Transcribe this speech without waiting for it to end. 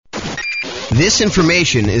This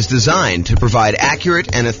information is designed to provide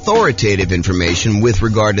accurate and authoritative information with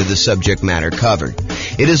regard to the subject matter covered.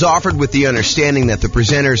 It is offered with the understanding that the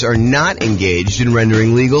presenters are not engaged in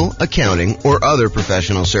rendering legal, accounting, or other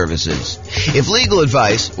professional services. If legal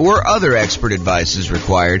advice or other expert advice is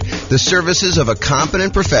required, the services of a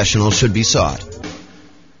competent professional should be sought.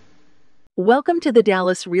 Welcome to the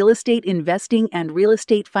Dallas Real Estate Investing and Real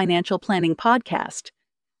Estate Financial Planning Podcast.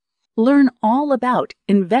 Learn all about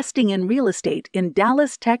investing in real estate in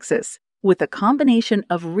Dallas, Texas, with a combination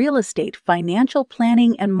of real estate financial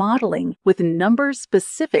planning and modeling with numbers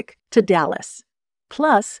specific to Dallas,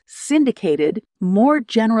 plus syndicated, more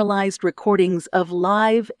generalized recordings of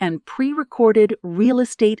live and pre-recorded real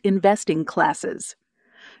estate investing classes.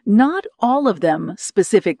 Not all of them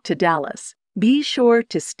specific to Dallas. Be sure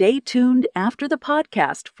to stay tuned after the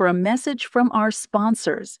podcast for a message from our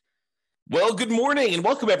sponsors. Well, good morning and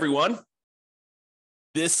welcome, everyone.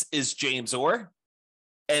 This is James Orr,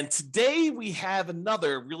 and today we have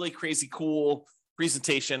another really crazy cool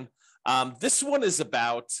presentation. This one is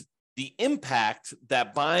about the impact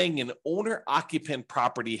that buying an owner-occupant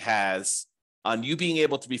property has on you being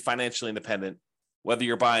able to be financially independent, whether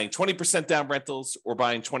you're buying 20% down rentals or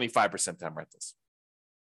buying 25% down rentals.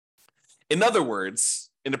 In other words,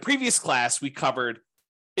 in the previous class, we covered,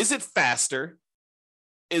 is it faster?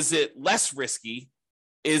 Is it less risky?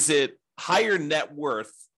 Is it higher net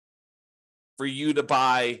worth for you to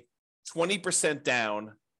buy 20%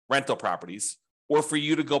 down rental properties or for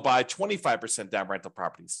you to go buy 25% down rental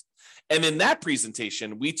properties? And in that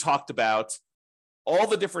presentation, we talked about all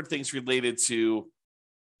the different things related to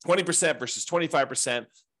 20% versus 25%.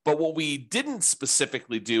 But what we didn't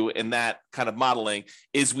specifically do in that kind of modeling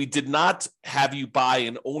is we did not have you buy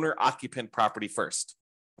an owner-occupant property first.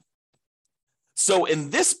 So in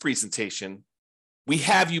this presentation, we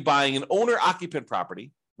have you buying an owner-occupant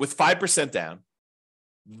property with 5% down.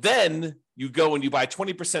 Then you go and you buy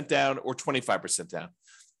 20% down or 25% down.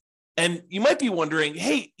 And you might be wondering,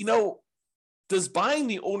 hey, does buying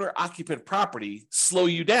the owner-occupant property slow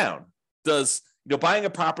you down? Does buying a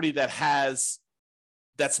property that's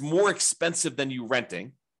more expensive than you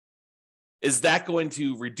renting, is that going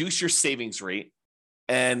to reduce your savings rate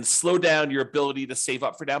and slow down your ability to save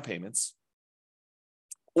up for down payments?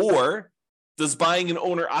 Or does buying an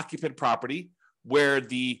owner-occupant property where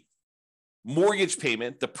the mortgage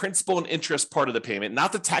payment, the principal and interest part of the payment,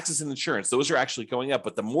 not the taxes and insurance, those are actually going up,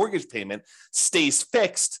 but the mortgage payment stays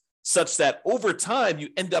fixed such that over time you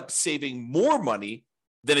end up saving more money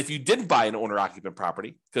than if you didn't buy an owner-occupant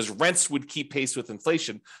property, because rents would keep pace with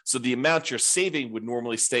inflation. So the amount you're saving would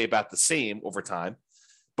normally stay about the same over time.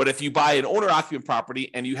 But if you buy an owner-occupant property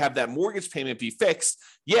and you have that mortgage payment be fixed,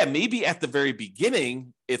 yeah, maybe at the very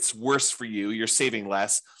beginning, it's worse for you. You're saving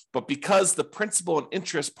less. But because the principal and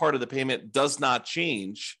interest part of the payment does not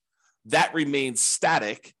change, that remains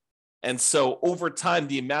static. And so over time,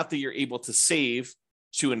 the amount that you're able to save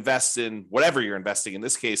to invest in whatever you're investing, in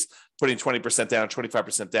this case, putting 20% down,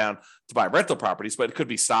 25% down to buy rental properties, but it could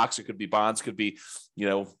be stocks, it could be bonds, it could be,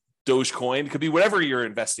 Dogecoin, it could be whatever you're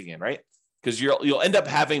investing in, right? Because you'll end up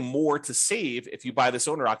having more to save if you buy this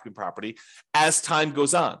owner-occupant property as time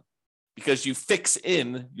goes on, because you fix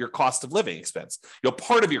in your cost of living expense,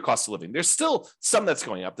 part of your cost of living. There's still some that's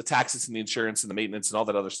going up, the taxes and the insurance and the maintenance and all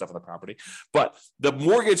that other stuff on the property, but the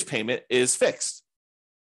mortgage payment is fixed.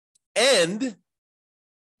 And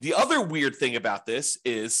the other weird thing about this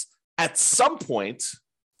is at some point,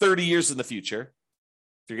 30 years in the future,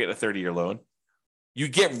 if you're getting a 30-year loan, you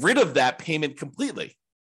get rid of that payment completely.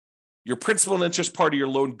 Your principal and interest part of your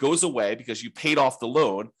loan goes away because you paid off the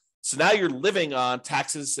loan. So now you're living on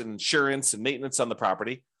taxes and insurance and maintenance on the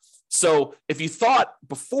property. So if you thought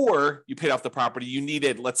before you paid off the property, you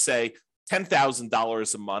needed, let's say,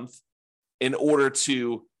 $10,000 a month in order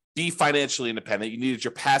to be financially independent, you needed your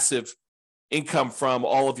passive income from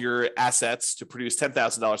all of your assets to produce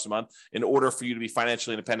 $10,000 a month in order for you to be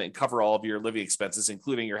financially independent and cover all of your living expenses,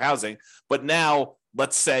 including your housing. But now,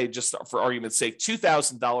 let's say, just for argument's sake,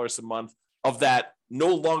 $2,000 a month of that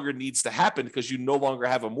no longer needs to happen because you no longer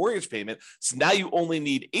have a mortgage payment. So now you only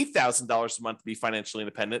need $8,000 a month to be financially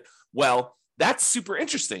independent. Well, that's super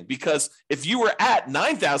interesting, because if you were at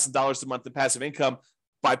 $9,000 a month in passive income,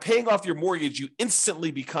 by paying off your mortgage, you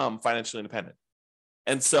instantly become financially independent.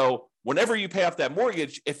 And so whenever you pay off that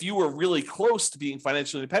mortgage, if you were really close to being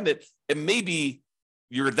financially independent, it may be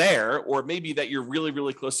you're there, or it may be that you're really,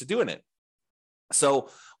 really close to doing it. So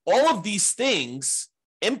all of these things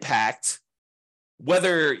impact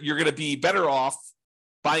whether you're going to be better off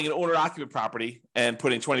buying an owner-occupant property and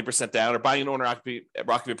putting 20% down, or buying an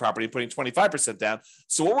owner-occupant property and putting 25% down.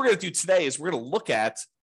 So what we're going to do today is we're going to look at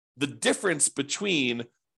the difference between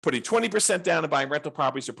putting 20% down and buying rental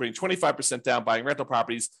properties or putting 25% down buying rental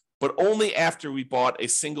properties, but only after we bought a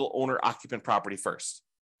single owner-occupant property first.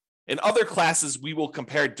 In other classes, we will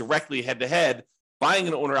compare directly head-to-head, buying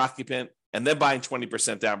an owner-occupant and then buying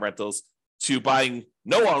 20% down rentals to buying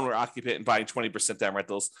no owner-occupant and buying 20% down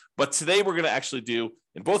rentals. But today we're going to actually do,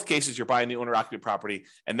 in both cases, you're buying the owner-occupant property,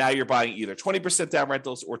 and now you're buying either 20% down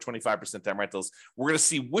rentals or 25% down rentals. We're going to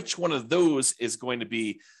see which one of those is going to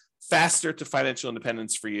be faster to financial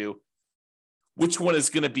independence for you, which one is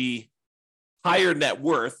going to be higher net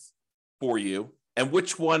worth for you, and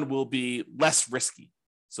which one will be less risky.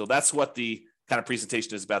 So that's what the kind of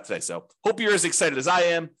presentation is about today. So hope you're as excited as I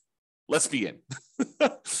am. Let's begin.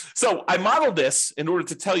 So I modeled this in order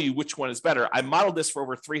to tell you which one is better. I modeled this for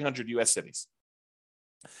over 300 US cities.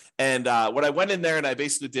 And what I went in there and I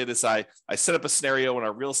basically did is I set up a scenario in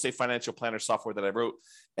our real estate financial planner software that I wrote,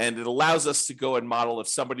 and it allows us to go and model if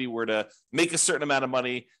somebody were to make a certain amount of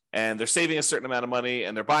money and they're saving a certain amount of money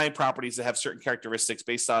and they're buying properties that have certain characteristics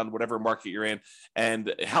based on whatever market you're in,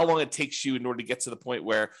 and how long it takes you in order to get to the point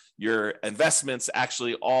where your investments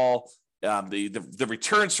actually all the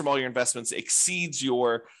returns from all your investments exceeds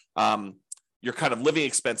your kind of living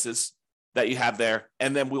expenses that you have there.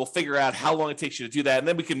 And then we'll figure out how long it takes you to do that. And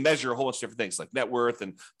then we can measure a whole bunch of different things like net worth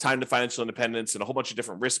and time to financial independence and a whole bunch of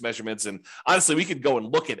different risk measurements. And honestly, we could go and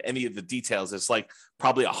look at any of the details. It's like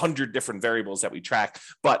probably 100 different variables that we track,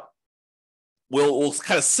 but we'll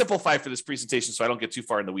kind of simplify for this presentation so I don't get too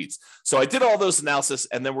far in the weeds. So I did all those analysis,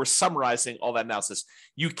 and then we're summarizing all that analysis.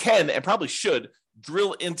 You can and probably should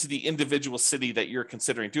drill into the individual city that you're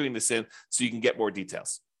considering doing this in so you can get more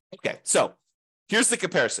details. Okay, so here's the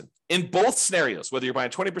comparison. In both scenarios, whether you're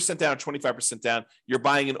buying 20% down or 25% down, you're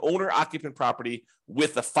buying an owner-occupant property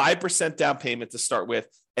with a 5% down payment to start with,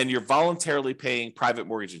 and you're voluntarily paying private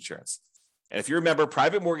mortgage insurance. And if you remember,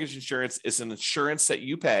 private mortgage insurance is an insurance that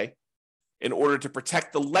you pay in order to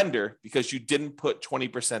protect the lender because you didn't put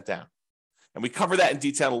 20% down. And we cover that in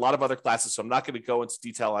detail in a lot of other classes, so I'm not going to go into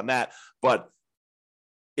detail on that, but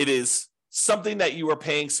it is something that you are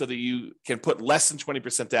paying so that you can put less than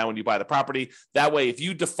 20% down when you buy the property. That way, if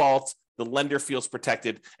you default, the lender feels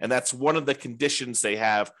protected, and that's one of the conditions they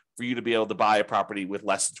have for you to be able to buy a property with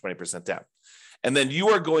less than 20% down. And then you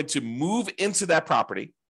are going to move into that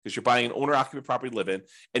property because you're buying an owner-occupant property to live in,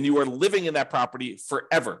 and you are living in that property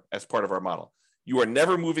forever as part of our model. You are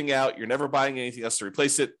never moving out. You're never buying anything else to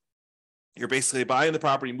replace it. You're basically buying the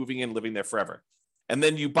property, moving in, living there forever. And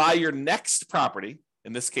then you buy your next property.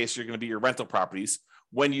 In this case, you're going to be your rental properties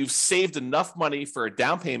when you've saved enough money for a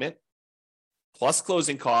down payment, plus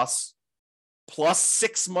closing costs, plus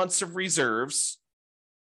 6 months of reserves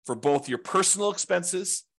for both your personal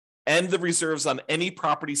expenses and the reserves on any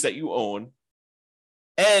properties that you own.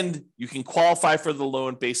 And you can qualify for the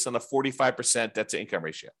loan based on a 45% debt to income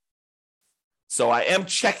ratio. So I am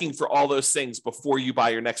checking for all those things before you buy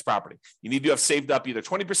your next property. You need to have saved up either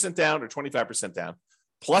 20% down or 25% down,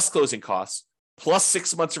 plus closing costs, plus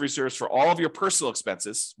 6 months of reserves for all of your personal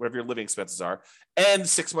expenses, whatever your living expenses are, and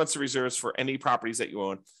 6 months of reserves for any properties that you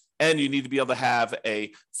own. And you need to be able to have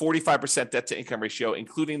a 45% debt to income ratio,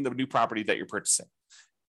 including the new property that you're purchasing.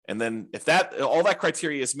 And then if all that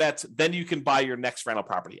criteria is met, then you can buy your next rental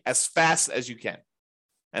property as fast as you can.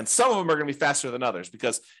 And some of them are going to be faster than others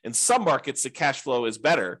because in some markets, the cash flow is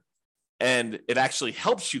better and it actually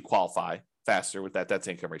helps you qualify faster with that debt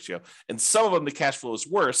to income ratio. And some of them, the cash flow is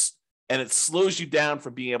worse and it slows you down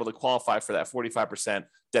from being able to qualify for that 45%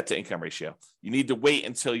 debt to income ratio. You need to wait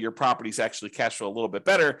until your properties actually cash flow a little bit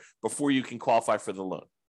better before you can qualify for the loan.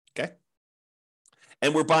 Okay.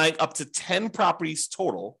 And we're buying up to 10 properties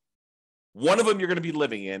total. One of them you're going to be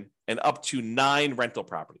living in, and up to 9 rental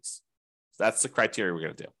properties. So that's the criteria we're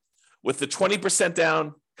going to do. With the 20%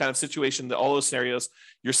 down kind of situation, all those scenarios,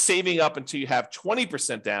 you're saving up until you have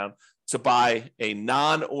 20% down to buy a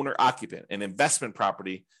non-owner occupant, an investment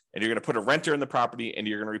property, and you're going to put a renter in the property, and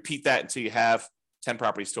you're going to repeat that until you have 10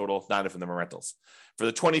 properties total, 9 of them are rentals. For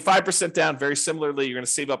the 25% down, very similarly, you're going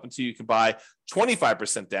to save up until you can buy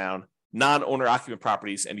 25% down non-owner occupant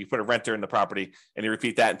properties, and you put a renter in the property, and you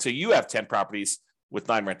repeat that until you have 10 properties with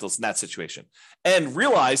 9 rentals in that situation. And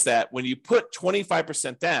realize that when you put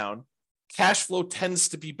 25% down, cash flow tends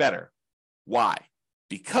to be better. Why?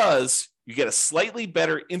 Because you get a slightly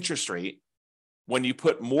better interest rate when you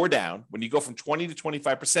put more down. When you go from 20 to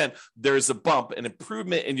 25%, there's a bump, an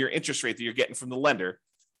improvement in your interest rate that you're getting from the lender.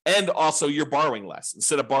 And also you're borrowing less.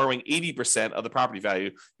 Instead of borrowing 80% of the property value,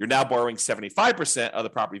 you're now borrowing 75% of the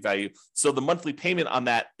property value. So the monthly payment on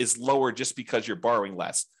that is lower just because you're borrowing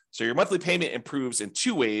less. So your monthly payment improves in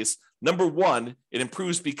 2 ways. Number one, it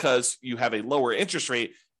improves because you have a lower interest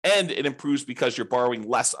rate and it improves because you're borrowing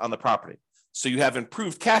less on the property. So you have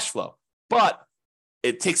improved cash flow, but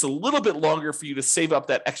it takes a little bit longer for you to save up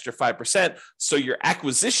that extra 5%. So your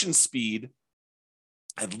acquisition speed,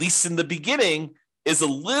 at least in the beginning, is a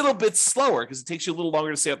little bit slower because it takes you a little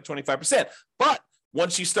longer to save up 25%. But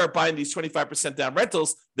once you start buying these 25% down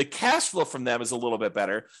rentals, the cash flow from them is a little bit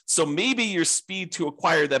better. So maybe your speed to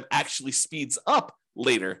acquire them actually speeds up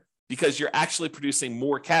later because you're actually producing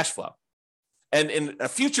more cash flow. And in a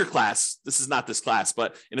future class, this is not this class,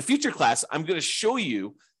 but in a future class, I'm going to show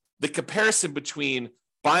you the comparison between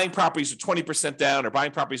buying properties with 20% down or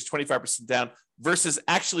buying properties with 25% down versus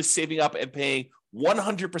actually saving up and paying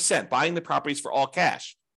 100%, buying the properties for all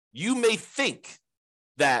cash. You may think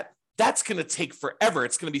that that's going to take forever.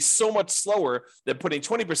 It's going to be so much slower than putting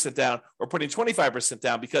 20% down or putting 25%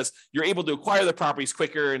 down because you're able to acquire the properties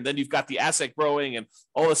quicker and then you've got the asset growing and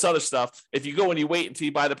all this other stuff. If you go and you wait until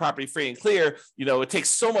you buy the property free and clear, it takes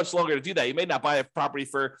so much longer to do that. You may not buy a property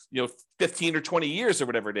for 15 or 20 years or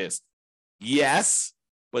whatever it is. Yes,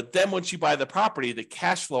 but then once you buy the property, the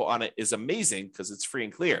cash flow on it is amazing because it's free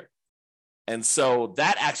and clear. And so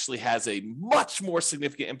that actually has a much more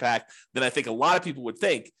significant impact than I think a lot of people would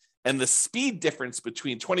think. And the speed difference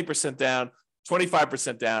between 20% down,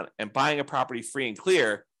 25% down, and buying a property free and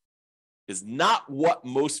clear is not what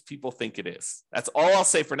most people think it is. That's all I'll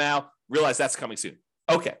say for now. Realize that's coming soon.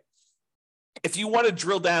 Okay. If you want to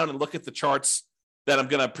drill down and look at the charts that I'm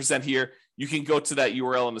going to present here, you can go to that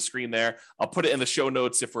URL on the screen there. I'll put it in the show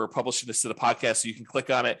notes if we're publishing this to the podcast, so you can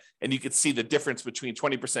click on it and you can see the difference between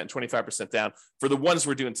 20% and 25% down for the ones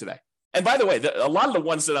we're doing today. And by the way, a lot of the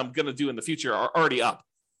ones that I'm going to do in the future are already up.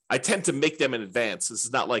 I tend to make them in advance. This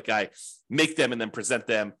is not like I make them and then present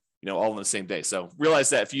them, all in the same day. So realize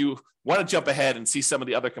that if you want to jump ahead and see some of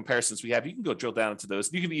the other comparisons we have, you can go drill down into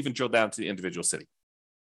those. You can even drill down to the individual city.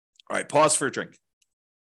 All right, pause for a drink.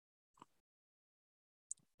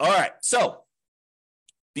 All right, so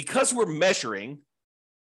because we're measuring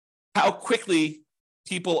how quickly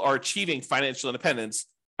people are achieving financial independence,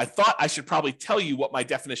 I thought I should probably tell you what my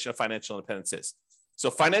definition of financial independence is. So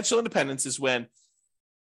financial independence is when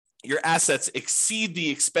your assets exceed the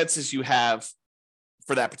expenses you have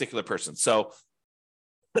for that particular person. So,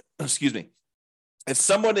 excuse me, if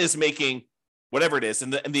someone is making whatever it is,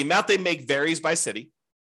 and the amount they make varies by city,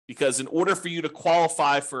 because in order for you to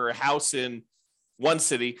qualify for a house in one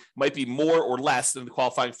city might be more or less than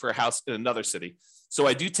qualifying for a house in another city. So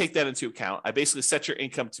I do take that into account. I basically set your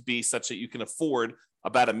income to be such that you can afford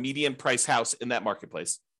about a median price house in that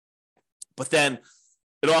marketplace. But then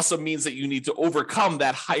it also means that you need to overcome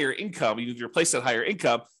that higher income. You need to replace that higher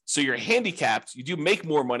income. So you're handicapped. You do make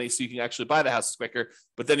more money so you can actually buy the houses quicker,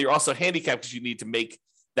 but then you're also handicapped because you need to make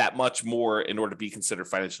that much more in order to be considered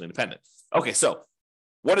financially independent. Okay, so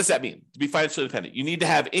what does that mean to be financially independent? You need to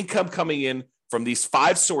have income coming in from these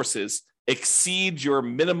 5 sources exceed your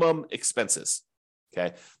minimum expenses.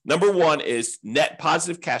 Okay. Number 1 is net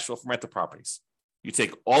positive cash flow from rental properties. You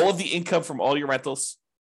take all of the income from all your rentals.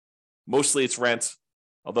 Mostly it's rent,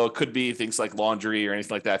 although it could be things like laundry or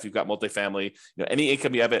anything like that. If you've got multifamily, any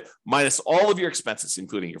income you have it, minus all of your expenses,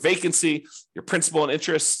 including your vacancy, your principal and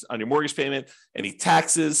interest on your mortgage payment, any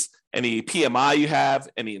taxes, any PMI you have,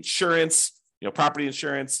 any insurance, property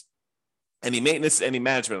insurance, any maintenance, any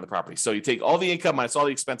management of the property. So you take all the income minus all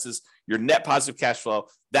the expenses, your net positive cash flow,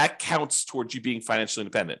 that counts towards you being financially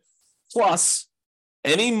independent. Plus,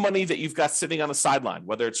 any money that you've got sitting on the sideline,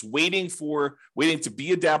 whether it's waiting to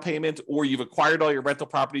be a down payment, or you've acquired all your rental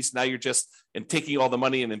properties, now you're just taking all the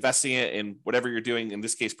money and investing it in whatever you're doing, in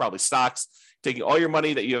this case, probably stocks, taking all your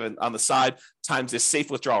money that you have on the side times this safe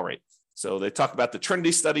withdrawal rate. So they talk about the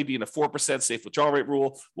Trinity study being a 4% safe withdrawal rate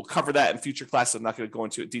rule. We'll cover that in future classes. I'm not going to go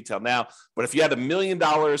into it in detail now. But if you had $1 million,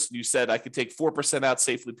 you said I could take 4% out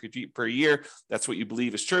safely per year, that's what you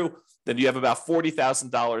believe is true, then you have about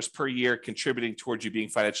 $40,000 per year contributing towards you being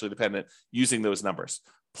financially independent using those numbers.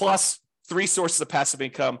 Plus 3 sources of passive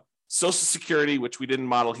income: Social Security, which we didn't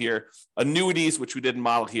model here, annuities, which we didn't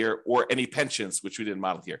model here, or any pensions, which we didn't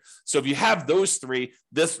model here. So if you have those 3,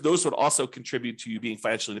 those would also contribute to you being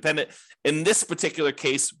financially independent. In this particular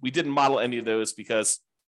case, we didn't model any of those because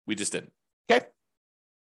we just didn't. Okay.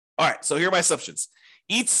 All right. So here are my assumptions.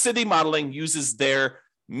 Each city modeling uses their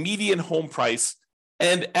median home price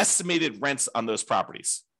and estimated rents on those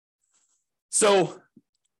properties. So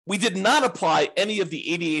we did not apply any of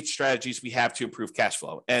the 88 strategies we have to improve cash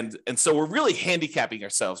flow. And so we're really handicapping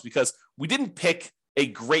ourselves because we didn't pick a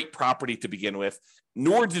great property to begin with,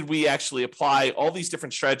 nor did we actually apply all these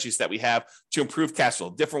different strategies that we have to improve cash flow,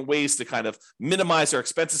 different ways to kind of minimize our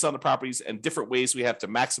expenses on the properties and different ways we have to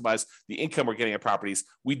maximize the income we're getting on properties.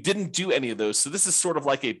 We didn't do any of those. So this is sort of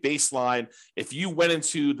like a baseline. If you went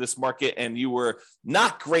into this market and you were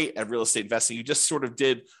not great at real estate investing, you just sort of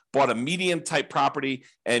bought a median type property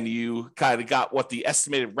and you kind of got what the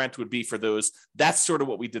estimated rent would be for those. That's sort of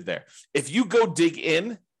what we did there. If you go dig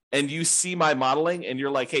in and you see my modeling and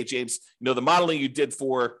you're like, hey, James, the modeling you did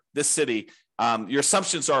for this city, your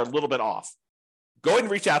assumptions are a little bit off. Go ahead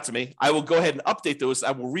and reach out to me. I will go ahead and update those.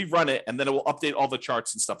 I will rerun it, and then it will update all the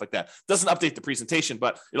charts and stuff like that. Doesn't update the presentation,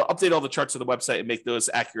 but it'll update all the charts of the website and make those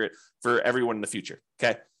accurate for everyone in the future,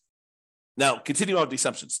 okay? Now, continue on with the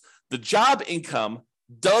assumptions. The job income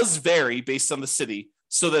does vary based on the city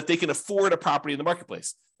so that they can afford a property in the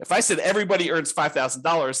marketplace. If I said everybody earns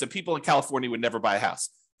 $5,000, then people in California would never buy a house,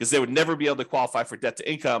 because they would never be able to qualify for debt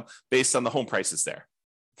to income based on the home prices there,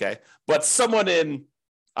 okay? But someone in,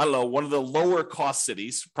 I don't know, one of the lower cost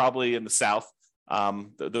cities, probably in the South,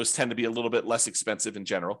 those tend to be a little bit less expensive in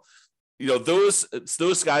general.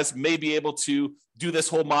 Those guys may be able to do this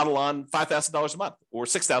whole model on $5,000 a month or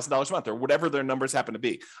 $6,000 a month or whatever their numbers happen to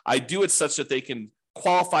be. I do it such that they can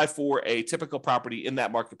qualify for a typical property in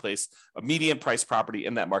that marketplace, a median price property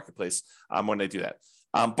in that marketplace when they do that.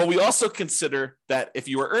 But we also consider that if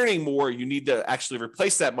you are earning more, you need to actually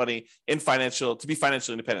replace that money to be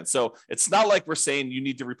financially independent. So it's not like we're saying you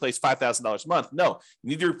need to replace $5,000 a month. No, you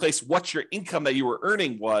need to replace what your income that you were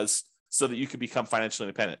earning was so that you can become financially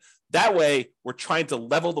independent. That way, we're trying to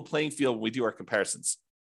level the playing field when we do our comparisons.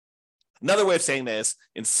 Another way of saying this,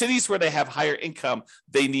 in cities where they have higher income,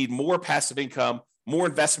 they need more passive income, more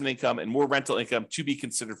investment income, and more rental income to be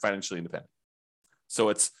considered financially independent.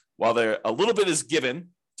 So while a little bit is given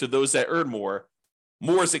to those that earn more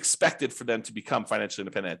is expected for them to become financially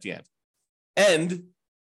independent at the end. And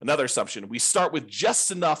another assumption, we start with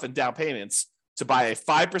just enough in down payments to buy a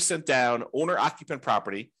 5% down owner-occupant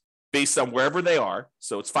property based on wherever they are.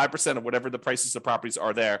 So it's 5% of whatever the prices of properties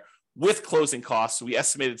are there with closing costs. So we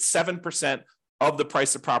estimated 7% of the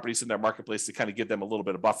price of properties in their marketplace to kind of give them a little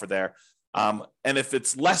bit of buffer there. And if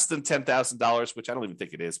it's less than $10,000, which I don't even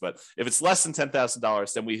think it is, but if it's less than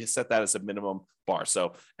 $10,000, then we set that as a minimum bar.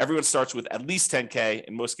 So everyone starts with at least 10K.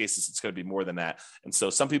 In most cases, it's going to be more than that. And so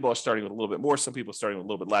some people are starting with a little bit more, some people are starting with a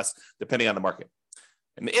little bit less, depending on the market.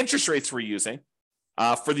 And the interest rates we're using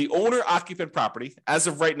for the owner-occupant property, as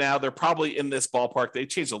of right now, they're probably in this ballpark. They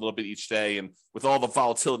change a little bit each day. And with all the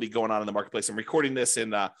volatility going on in the marketplace, I'm recording this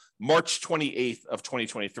in March 28th of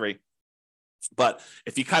 2023. But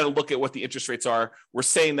if you kind of look at what the interest rates are, we're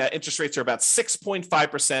saying that interest rates are about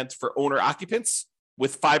 6.5% for owner occupants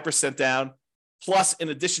with 5% down. Plus, in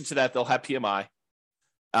addition to that, they'll have PMI.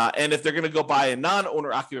 And if they're going to go buy a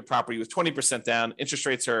non-owner occupant property with 20% down, interest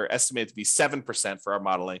rates are estimated to be 7% for our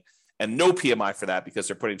modeling and no PMI for that because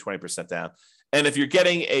they're putting 20% down. And if you're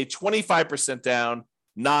getting a 25% down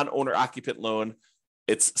non-owner occupant loan,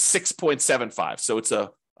 it's 6.75. So it's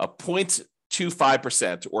a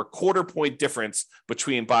 0.25% or quarter point difference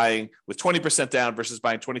between buying with 20% down versus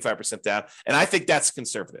buying 25% down. And I think that's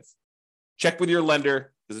conservative. Check with your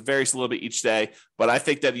lender because it varies a little bit each day, but I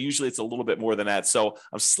think that usually it's a little bit more than that. So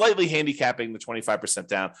I'm slightly handicapping the 25%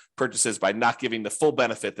 down purchases by not giving the full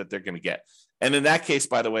benefit that they're going to get. And in that case,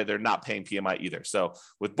 by the way, they're not paying PMI either. So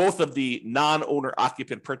with both of the non-owner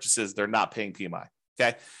occupant purchases, they're not paying PMI.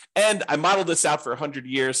 Okay. And I modeled this out for 100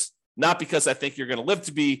 years. Not because I think you're going to live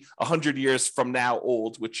to be 100 years from now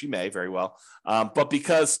old, which you may very well, but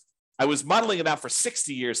because I was modeling it out for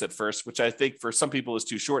 60 years at first, which I think for some people is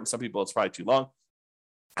too short and some people it's probably too long.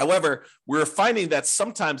 However, we're finding that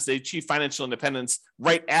sometimes they achieve financial independence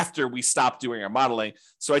right after we stop doing our modeling.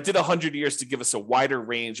 So I did 100 years to give us a wider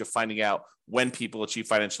range of finding out when people achieve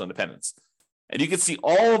financial independence. And you can see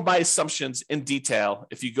all of my assumptions in detail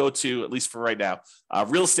if you go to, at least for right now,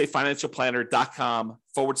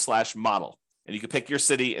 realestatefinancialplanner.com/model. And you can pick your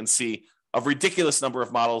city and see a ridiculous number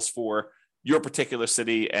of models for your particular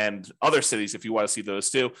city and other cities if you want to see those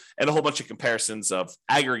too, and a whole bunch of comparisons of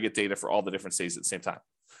aggregate data for all the different cities at the same time.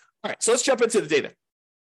 All right, so let's jump into the data. Let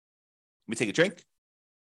me take a drink.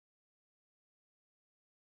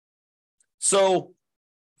 So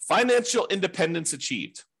financial independence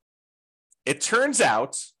achieved. It turns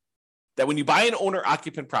out that when you buy an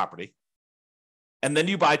owner-occupant property and then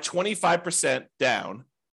you buy 25% down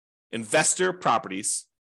investor properties,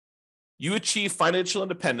 you achieve financial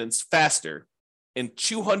independence faster in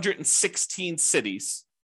 216 cities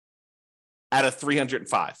out of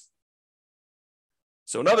 305.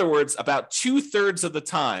 So in other words, about 2/3 of the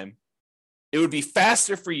time, it would be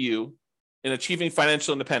faster for you in achieving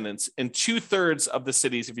financial independence in 2/3 of the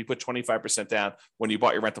cities if you put 25% down when you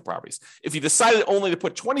bought your rental properties. If you decided only to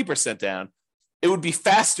put 20% down, it would be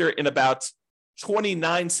faster in about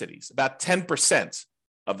 29 cities, about 10%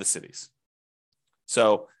 of the cities.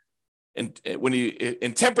 So in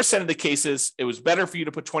 10% of the cases, it was better for you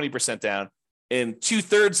to put 20% down. In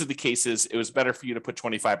 2/3 of the cases, it was better for you to put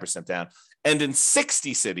 25% down. And in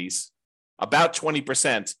 60 cities, about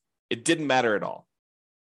 20%, it didn't matter at all.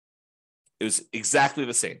 It was exactly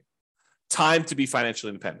the same. Time to be financially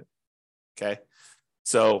independent. Okay.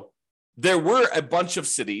 So there were a bunch of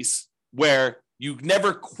cities where you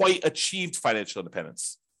never quite achieved financial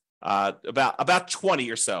independence, about 20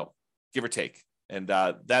 or so, give or take. And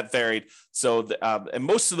that varied. So, and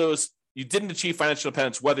most of those, you didn't achieve financial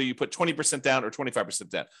independence, whether you put 20% down or 25%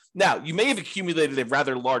 down. Now, you may have accumulated a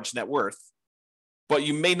rather large net worth, but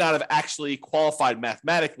you may not have actually qualified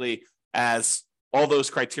mathematically as all those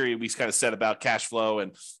criteria we kind of said about cash flow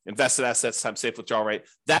and invested assets times safe withdrawal rate.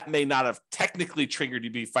 That may not have technically triggered you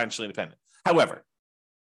to be financially independent. However,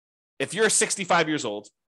 if you're 65 years old,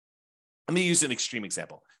 let me use an extreme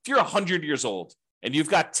example. If you're 100 years old and you've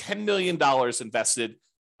got $10 million invested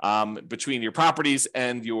between your properties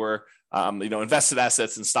and your invested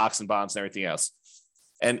assets and stocks and bonds and everything else,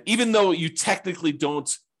 and even though you technically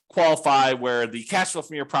don't qualify where the cash flow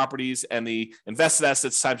from your properties and the invested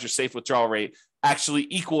assets times your safe withdrawal rate actually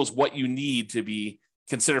equals what you need to be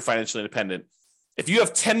considered financially independent. If you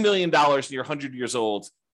have $10 million and you're 100 years old,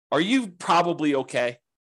 are you probably okay?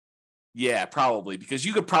 Yeah, probably, because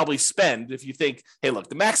you could probably spend, if you think, hey, look,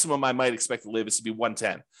 the maximum I might expect to live is to be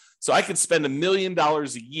 110. So I could spend $1 million a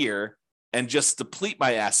year and just deplete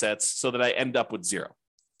my assets so that I end up with zero.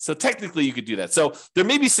 So technically you could do that. So there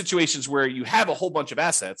may be situations where you have a whole bunch of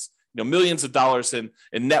assets, millions of dollars in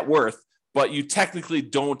net worth, but you technically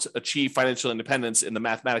don't achieve financial independence in the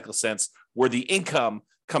mathematical sense, where the income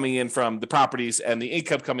coming in from the properties and the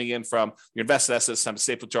income coming in from your invested assets times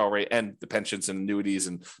safe withdrawal rate and the pensions and annuities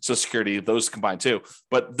and Social Security, those combined too.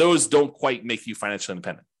 But those don't quite make you financially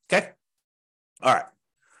independent. Okay. All right.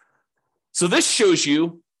 So this shows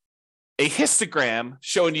you a histogram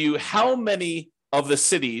showing you how many of the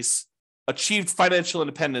cities achieved financial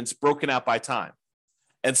independence broken out by time.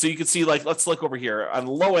 And so you can see, like, let's look over here on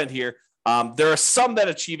the low end here. There are some that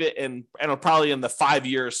achieve it in, and probably in the 5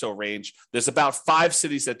 year or so range. There's about 5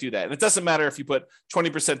 cities that do that. And it doesn't matter if you put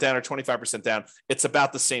 20% down or 25% down, it's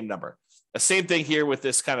about the same number. The same thing here with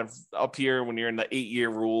this kind of up here when you're in the 8-year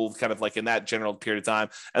rule, kind of like in that general period of time.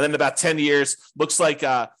 And then about 10 years, looks like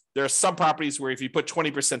there are some properties where if you put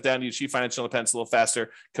 20% down, you achieve financial independence a little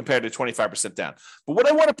faster compared to 25% down. But what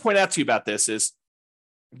I want to point out to you about this is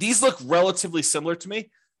these look relatively similar to me,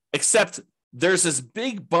 except there's this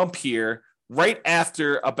big bump here right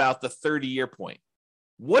after about the 30-year point.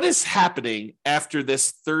 What is happening after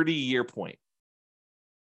this 30-year point?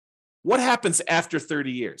 What happens after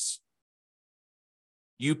 30 years?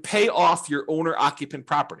 You pay off your owner-occupant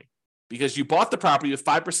property because you bought the property with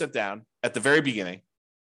 5% down at the very beginning.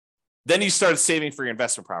 Then you started saving for your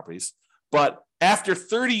investment properties. But after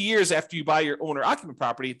 30 years after you buy your owner-occupant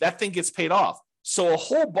property, that thing gets paid off. So a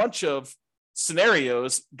whole bunch of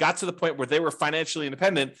scenarios got to the point where they were financially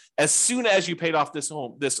independent as soon as you paid off this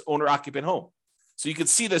owner-occupant home. So you can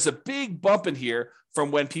see there's a big bump in here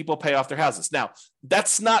from when people pay off their houses. Now,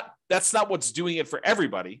 that's not what's doing it for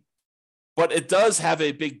everybody, but it does have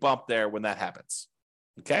a big bump there when that happens.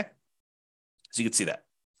 Okay? So you can see that.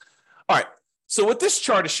 All right. So what this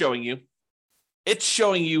chart is showing you, it's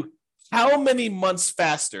showing you how many months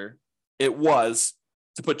faster it was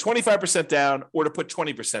to put 25% down or to put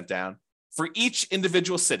 20% down for each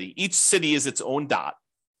individual city. Each city is its own dot.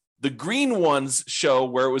 The green ones show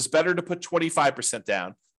where it was better to put 25%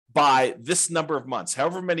 down by this number of months,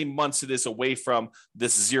 however many months it is away from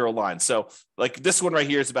this zero line. So like this one right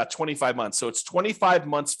here is about 25 months. So it's 25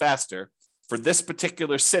 months faster for this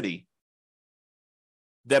particular city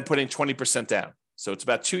than putting 20% down. So it's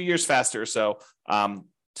about 2 years faster or so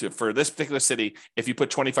for this particular city if you put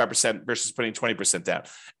 25% versus putting 20% down.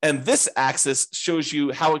 And this axis shows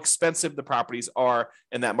you how expensive the properties are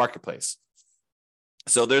in that marketplace.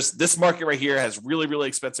 So there's this market right here has really, really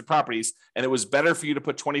expensive properties, and it was better for you to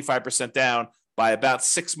put 25% down by about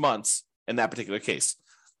 6 months in that particular case.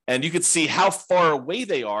 And you can see how far away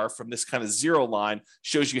they are from this kind of zero line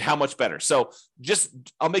shows you how much better. So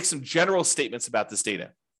I'll make some general statements about this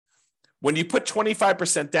data. When you put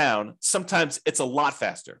 25% down, sometimes it's a lot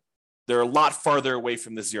faster. They're a lot farther away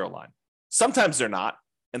from the zero line. Sometimes they're not,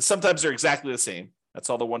 and sometimes they're exactly the same. That's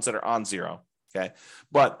all the ones that are on zero. Okay.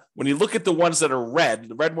 But when you look at the ones that are red,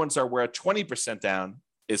 the red ones are where a 20% down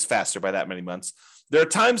is faster by that many months. There are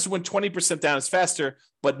times when 20% down is faster,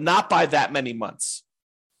 but not by that many months.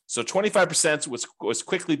 So 25% was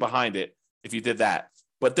quickly behind it if you did that.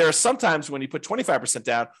 But there are some times when you put 25%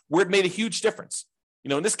 down where it made a huge difference.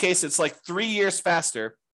 In this case, it's like 3 years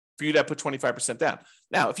faster for you to put 25% down.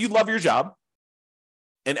 Now, if you love your job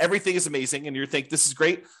and everything is amazing and you think this is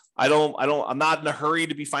great, I'm not in a hurry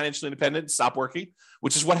to be financially independent, stop working,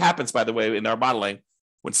 which is what happens, by the way, in our modeling.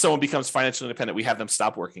 When someone becomes financially independent, we have them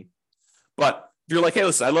stop working. But if you're like, hey,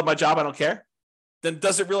 listen, I love my job, I don't care, then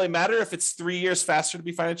does it really matter if it's 3 years faster to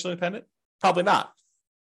be financially independent? Probably not.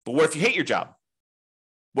 But what if you hate your job?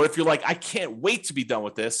 What if you're like, I can't wait to be done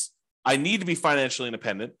with this. I need to be financially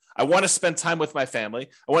independent. I want to spend time with my family.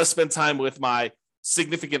 I want to spend time with my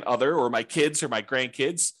significant other or my kids or my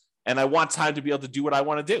grandkids, and I want time to be able to do what I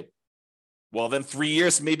want to do. Well, then 3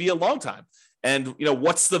 years may be a long time. And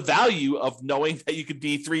what's the value of knowing that you could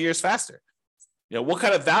be 3 years faster? What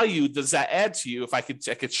kind of value does that add to you if I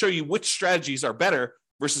could show you which strategies are better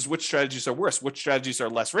versus which strategies are worse, which strategies are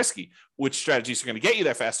less risky, which strategies are going to get you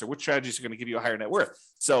there faster, which strategies are going to give you a higher net worth.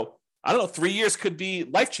 So I don't know, 3 years could be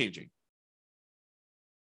life-changing.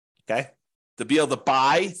 Okay. To be able to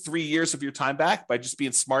buy 3 years of your time back by just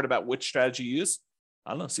being smart about which strategy you use,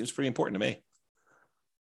 I don't know, seems pretty important to me.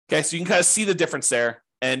 Okay. So you can kind of see the difference there.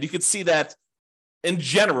 And you can see that in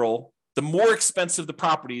general, the more expensive the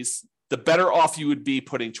properties, the better off you would be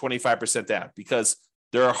putting 25% down because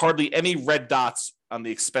there are hardly any red dots on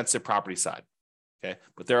the expensive property side. Okay.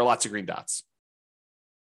 But there are lots of green dots.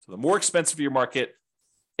 So the more expensive your market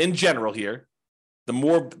in general here,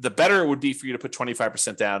 the better it would be for you to put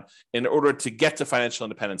 25% down in order to get to financial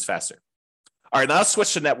independence faster. All right, now let's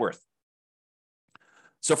switch to net worth.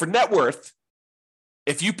 So for net worth,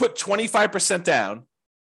 if you put 25% down,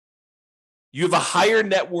 you have a higher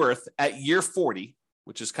net worth at year 40,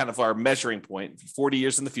 which is kind of our measuring point, 40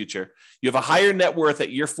 years in the future. You have a higher net worth at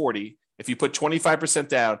year 40 if you put 25%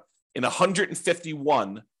 down in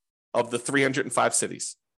 151 of the 305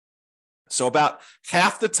 cities. So about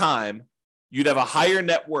half the time, you'd have a higher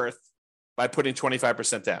net worth by putting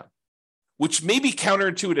 25% down, which may be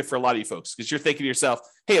counterintuitive for a lot of you folks because you're thinking to yourself,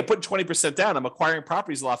 hey, I'm putting 20% down. I'm acquiring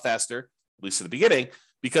properties a lot faster, at least at the beginning,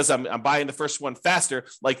 because I'm buying the first one faster.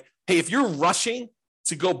 Like, hey, if you're rushing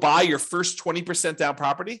to go buy your first 20% down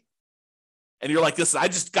property and you're like, listen, I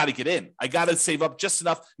just got to get in. I got to save up just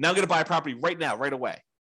enough. Now I'm going to buy a property right now, right away.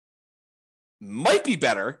 Might be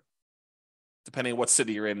better, depending on what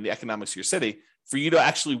city you're in, the economics of your city, for you to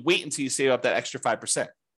actually wait until you save up that extra 5%.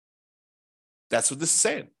 That's what this is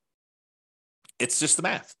saying. It's just the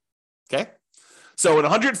math. Okay. So in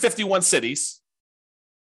 151 cities,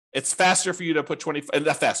 it's faster for you to put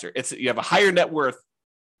not faster. You have a higher net worth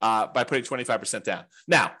by putting 25% down.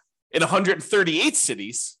 Now, in 138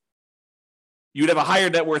 cities, you would have a higher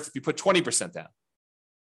net worth if you put 20% down.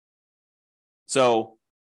 So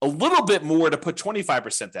a little bit more to put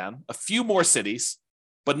 25% down, a few more cities,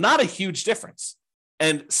 but not a huge difference.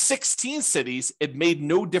 And 16 cities, it made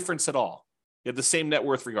no difference at all. You have the same net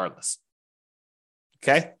worth regardless.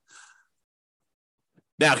 Okay.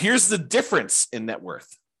 Now, here's the difference in net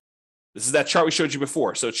worth. This is that chart we showed you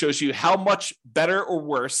before. So it shows you how much better or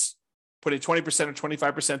worse putting 20% or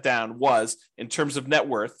 25% down was in terms of net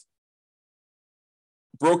worth,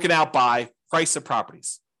 broken out by price of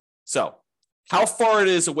properties. So how far it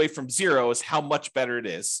is away from zero is how much better it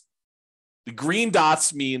is. The green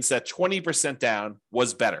dots means that 20% down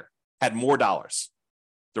was better, had more dollars.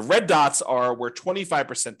 The red dots are where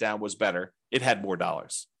 25% down was better. It had more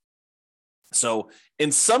dollars. So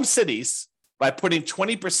in some cities, by putting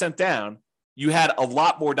 20% down, you had a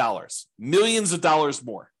lot more dollars, millions of dollars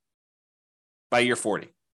more by year 40.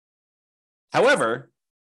 However,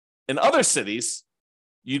 in other cities,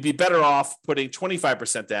 you'd be better off putting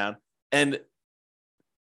 25% down. And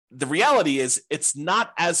the reality is it's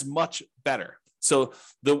not as much better. So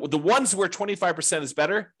the ones where 25% is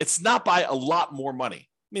better, it's not by a lot more money.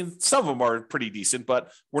 I mean, some of them are pretty decent,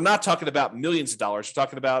 but we're not talking about millions of dollars. We're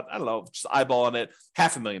talking about, I don't know, just eyeballing it,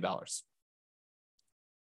 $500,000.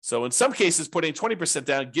 So in some cases, putting 20%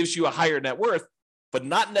 down gives you a higher net worth, but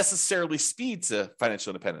not necessarily speed to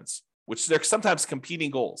financial independence, which they're sometimes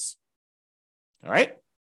competing goals. All right.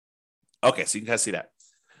 Okay. So you can kind of see that.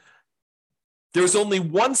 There was only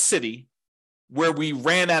one city where we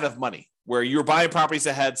ran out of money, where you were buying properties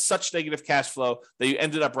that had such negative cash flow that you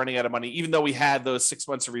ended up running out of money, even though we had those 6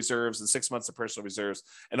 months of reserves and 6 months of personal reserves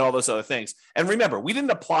and all those other things. And remember, we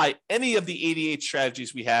didn't apply any of the 88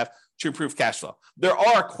 strategies we have to improve cash flow. There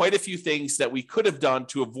are quite a few things that we could have done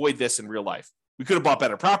to avoid this in real life. We could have bought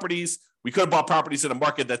better properties. We could have bought properties in a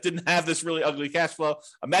market that didn't have this really ugly cash flow.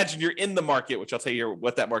 Imagine you're in the market, which I'll tell you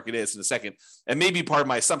what that market is in a second. And maybe part of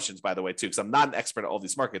my assumptions, by the way, too, because I'm not an expert at all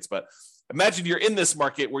these markets, but imagine you're in this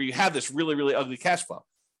market where you have this really, really ugly cash flow.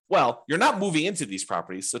 Well, you're not moving into these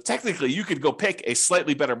properties. So technically you could go pick a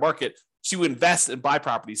slightly better market to invest and buy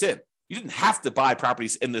properties in. You didn't have to buy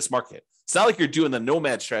properties in this market. It's not like you're doing the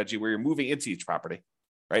nomad strategy where you're moving into each property,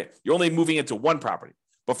 right? You're only moving into one property.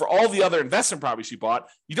 But for all the other investment properties you bought,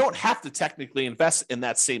 you don't have to technically invest in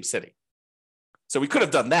that same city. So we could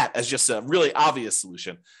have done that as just a really obvious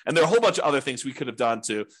solution. And there are a whole bunch of other things we could have done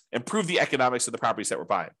to improve the economics of the properties that we're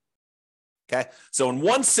buying. Okay. So in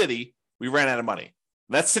one city, we ran out of money.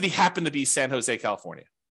 That city happened to be San Jose, California.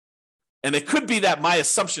 And it could be that my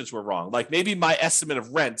assumptions were wrong. Like maybe my estimate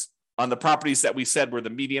of rent on the properties that we said were the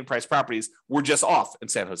median price properties were just off in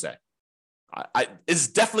San Jose. It's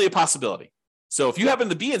definitely a possibility. So if you happen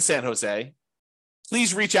to be in San Jose,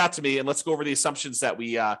 please reach out to me and let's go over the assumptions that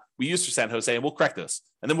we used for San Jose and we'll correct those.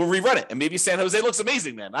 And then we'll rerun it. And maybe San Jose looks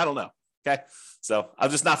amazing then. I don't know. Okay. So I'm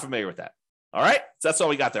just not familiar with that. All right. So that's all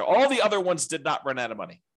we got there. All the other ones did not run out of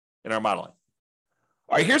money in our modeling.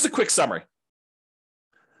 All right. Here's a quick summary.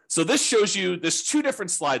 So this shows you, there's two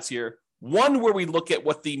different slides here. One where we look at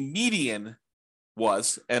what the median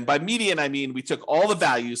was. And by median, I mean, we took all the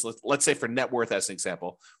values, let's say for net worth as an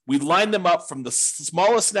example, we lined them up from the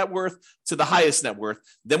smallest net worth to the highest net worth.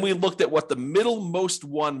 Then we looked at what the middlemost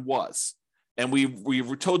one was. And we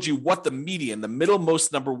told you what the median, the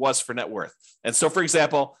middlemost number was for net worth. And so, for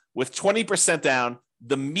example, with 20% down,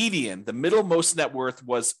 the median, the middlemost net worth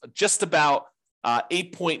was just about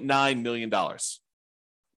 $8.9 million.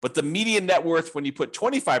 But the median net worth when you put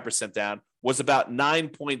 25% down was about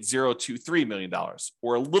 $9.023 million,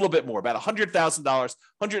 or a little bit more, about $100,000,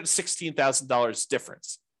 $116,000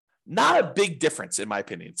 difference. Not a big difference, in my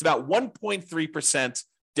opinion. It's about 1.3%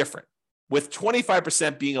 different, with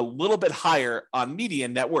 25% being a little bit higher on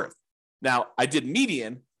median net worth. Now, I did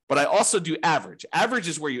median, but I also do average. Average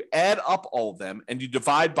is where you add up all of them and you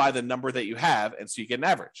divide by the number that you have, and so you get an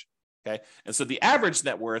average. Okay, and so the average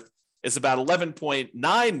net worth is about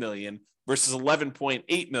 11.9 million versus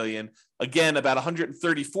 11.8 million. Again, about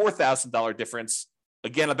 $134,000 difference.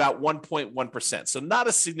 Again, about 1.1%. So not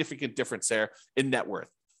a significant difference there in net worth.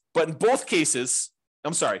 But in both cases,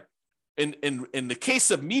 I'm sorry, in the case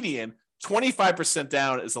of median, 25%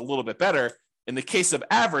 down is a little bit better. In the case of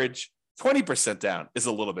average, 20% down is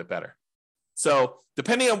a little bit better. So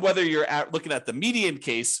depending on whether you're looking at the median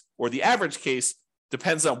case or the average case,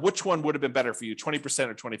 depends on which one would have been better for you, 20%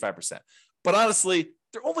 or 25%. But honestly,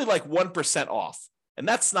 they're only like 1% off. And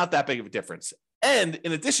that's not that big of a difference. And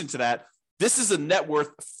in addition to that, this is a net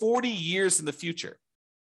worth 40 years in the future.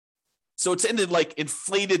 So it's in like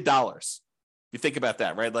inflated dollars. You think about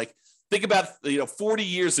that, right? Like think about 40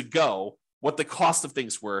 years ago, what the cost of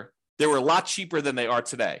things were. They were a lot cheaper than they are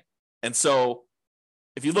today. And so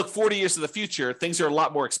if you look 40 years to the future, things are a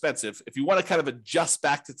lot more expensive. If you want to kind of adjust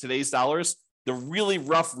back to today's dollars, the really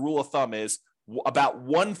rough rule of thumb is about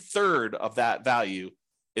 1/3 of that value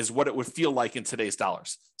is what it would feel like in today's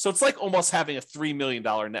dollars. So it's like almost having a $3 million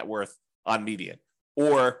net worth on median,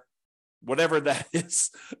 or whatever that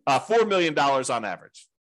is, $4 million on average.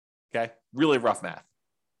 Okay, really rough math.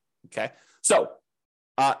 Okay, so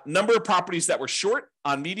number of properties that were short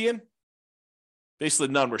on median, basically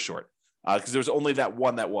none were short because there was only that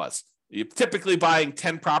one that was. You're typically buying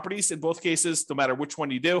 10 properties in both cases, no matter which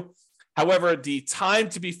one you do. However, the time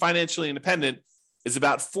to be financially independent is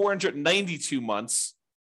about 492 months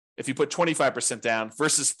if you put 25% down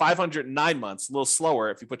versus 509 months, a little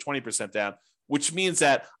slower if you put 20% down, which means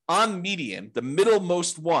that on median, the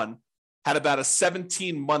middlemost one had about a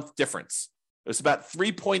 17-month difference. It was about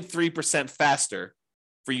 3.3% faster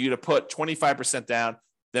for you to put 25% down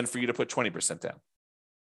than for you to put 20% down.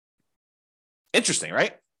 Interesting,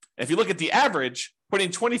 right? And if you look at the average, putting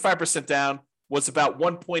 25% down was about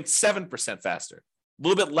 1.7% faster, a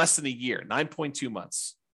little bit less than a year, 9.2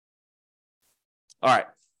 months. All right.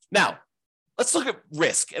 Now, let's look at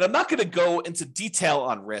risk. And I'm not going to go into detail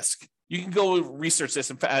on risk. You can go research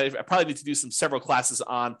this. In fact, I probably need to do several classes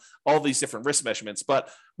on all these different risk measurements. But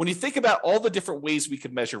when you think about all the different ways we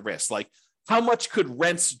could measure risk, like how much could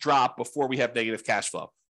rents drop before we have negative cash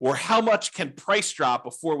flow? Or how much can price drop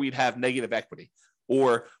before we'd have negative equity?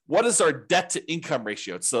 Or what is our debt to income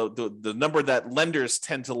ratio? So the number that lenders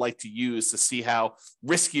tend to like to use to see how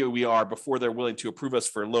risky we are before they're willing to approve us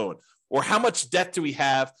for a loan. Or how much debt do we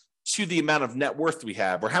have to the amount of net worth we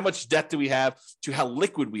have, or how much debt do we have to how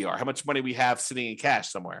liquid we are, how much money we have sitting in cash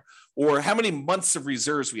somewhere, or how many months of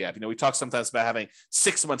reserves we have. We talk sometimes about having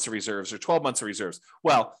 6 months of reserves or 12 months of reserves.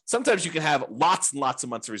 Well, sometimes you can have lots and lots of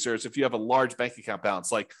months of reserves if you have a large bank account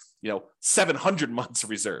balance, like 700 months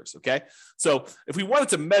of reserves. Okay, so if we wanted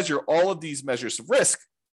to measure all of these measures of risk,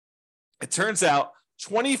 it turns out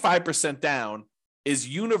 25% down is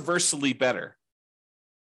universally better.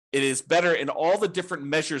 It is better in all the different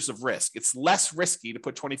measures of risk. It's less risky to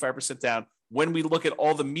put 25% down when we look at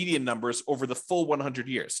all the median numbers over the full 100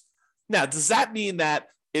 years. Now, does that mean that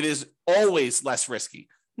it is always less risky?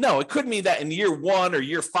 No, it could mean that in year 1 or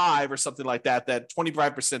year 5 or something like that, that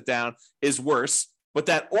 25% down is worse, but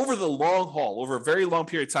that over the long haul, over a very long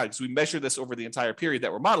period of time, because we measure this over the entire period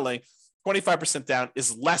that we're modeling, 25% down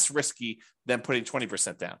is less risky than putting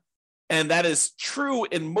 20% down. And that is true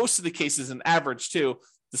in most of the cases in average too.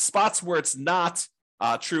 The spots where it's not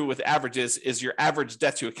true with averages is your average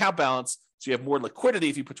debt to account balance. So you have more liquidity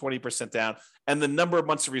if you put 20% down, and the number of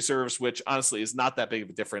months of reserves, which honestly is not that big of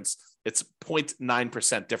a difference. It's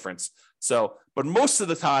 0.9% difference. So, but most of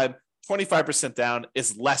the time, 25% down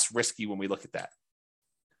is less risky when we look at that.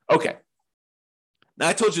 Okay. Now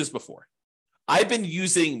I told you this before. I've been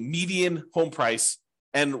using median home price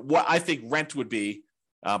and what I think rent would be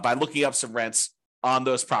by looking up some rents on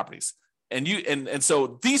those properties. And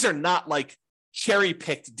so these are not like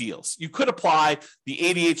cherry-picked deals. You could apply the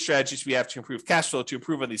 88 strategies we have to improve cash flow to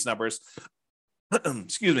improve on these numbers.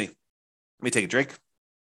 Excuse me. Let me take a drink.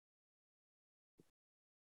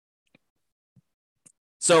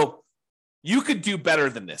 So you could do better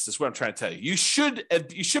than this, is what I'm trying to tell you. You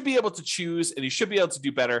should be able to choose, and you should be able to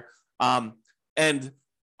do better. And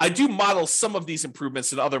I do model some of these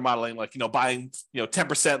improvements in other modeling, like buying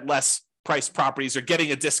 10% less price properties, or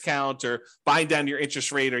getting a discount, or buying down your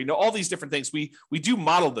interest rate, or all these different things. We do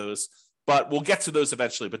model those, but we'll get to those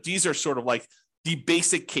eventually. But these are sort of like the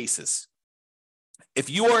basic cases. If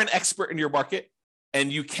you are an expert in your market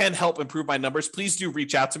and you can help improve my numbers, please do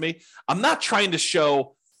reach out to me. I'm not trying to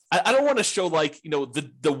show, I don't want to show like,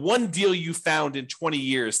 the one deal you found in 20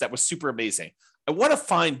 years that was super amazing. I want to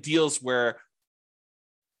find deals where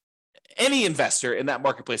any investor in that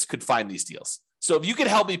marketplace could find these deals. So if you could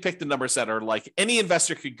help me pick the numbers that are like any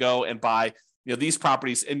investor could go and buy these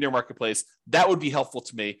properties in your marketplace, that would be helpful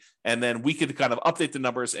to me. And then we could kind of update the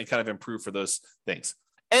numbers and kind of improve for those things.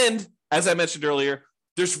 And as I mentioned earlier,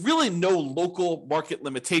 there's really no local market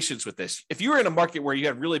limitations with this. If you're in a market where you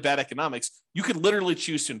have really bad economics, you could literally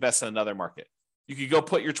choose to invest in another market. You could go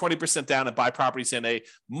put your 20% down and buy properties in a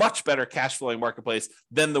much better cash flowing marketplace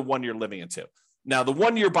than the one you're living into. Now, the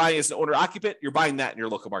one you're buying is an owner-occupant, you're buying that in your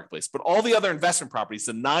local marketplace. But all the other investment properties,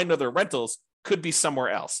 the 9 other rentals, could be somewhere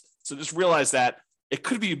else. So just realize that it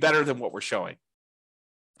could be better than what we're showing.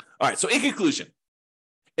 All right, so in conclusion,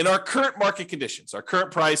 in our current market conditions, our current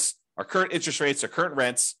price, our current interest rates, our current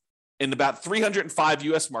rents, in about 305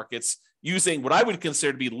 U.S. markets, using what I would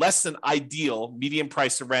consider to be less than ideal median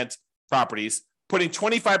price to rent properties, putting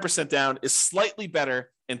 25% down is slightly better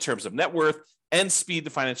in terms of net worth and speed to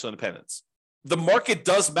financial independence. The market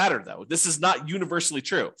does matter, though. This is not universally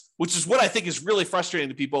true, which is what I think is really frustrating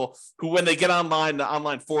to people who, when they get online, the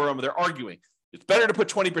online forum, they're arguing. It's better to put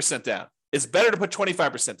 20% down. It's better to put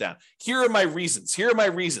 25% down. Here are my reasons. Here are my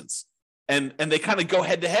reasons. And they kind of go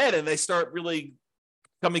head to head and they start really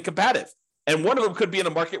becoming combative. And one of them could be in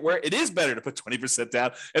a market where it is better to put 20%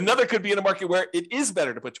 down. Another could be in a market where it is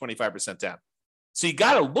better to put 25% down. So you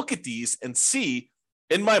got to look at these and see,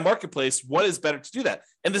 in my marketplace, what is better to do that?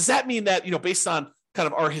 And does that mean that, based on kind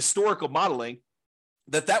of our historical modeling,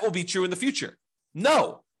 that will be true in the future?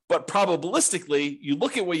 No, but probabilistically, you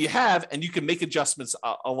look at what you have and you can make adjustments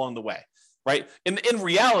along the way, right? In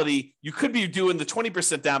reality, you could be doing the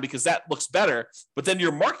 20% down because that looks better, but then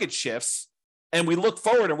your market shifts and we look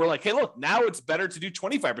forward and we're like, hey, look, now it's better to do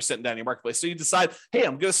 25% down your marketplace. So you decide, hey,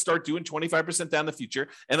 I'm going to start doing 25% down in the future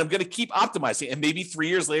and I'm going to keep optimizing. And maybe 3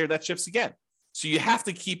 years later, that shifts again. So you have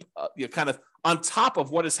to keep kind of on top of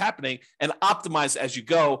what is happening and optimize as you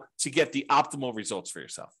go to get the optimal results for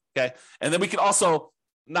yourself. Okay. And then we can also,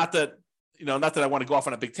 not that I want to go off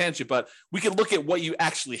on a big tangent, but we can look at what you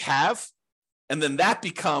actually have. And then that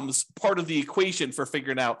becomes part of the equation for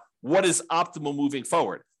figuring out what is optimal moving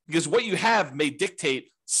forward, because what you have may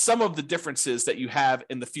dictate some of the differences that you have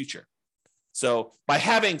in the future. So by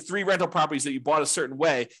having 3 rental properties that you bought a certain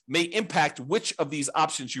way may impact which of these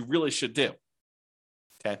options you really should do.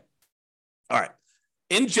 Okay. All right.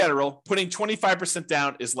 In general, putting 25%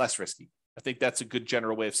 down is less risky. I think that's a good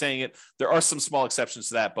general way of saying it. There are some small exceptions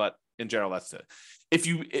to that, but in general, that's it.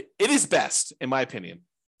 It is best, in my opinion,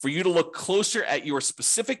 for you to look closer at your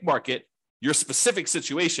specific market, your specific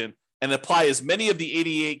situation, and apply as many of the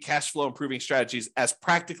 88 cash flow improving strategies as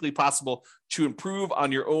practically possible to improve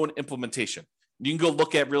on your own implementation. You can go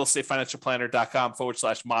look at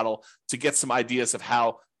realestatefinancialplanner.com/model to get some ideas of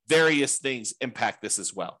how various things impact this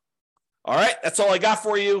as well. All right, that's all I got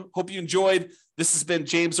for you. Hope you enjoyed. This has been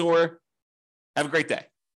James Orr. Have a great day.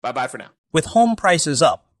 Bye-bye for now. With home prices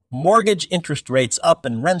up, mortgage interest rates up,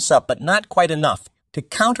 and rents up, but not quite enough to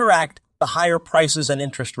counteract the higher prices and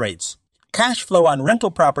interest rates, cash flow on rental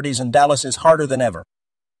properties in Dallas is harder than ever.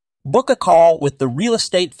 Book a call with the Real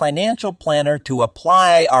Estate Financial Planner to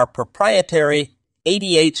apply our proprietary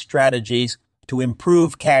 88 strategies to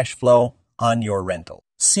improve cash flow on your rental.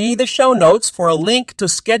 See the show notes for a link to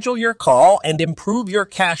schedule your call and improve your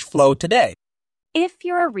cash flow today. If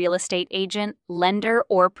you're a real estate agent, lender,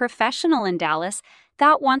 or professional in Dallas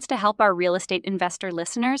that wants to help our real estate investor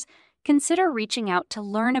listeners, consider reaching out to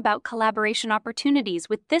learn about collaboration opportunities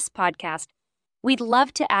with this podcast. We'd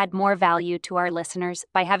love to add more value to our listeners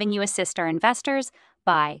by having you assist our investors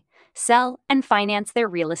buy, sell, and finance their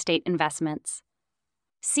real estate investments.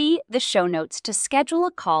 See the show notes to schedule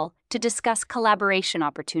a call to discuss collaboration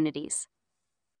opportunities.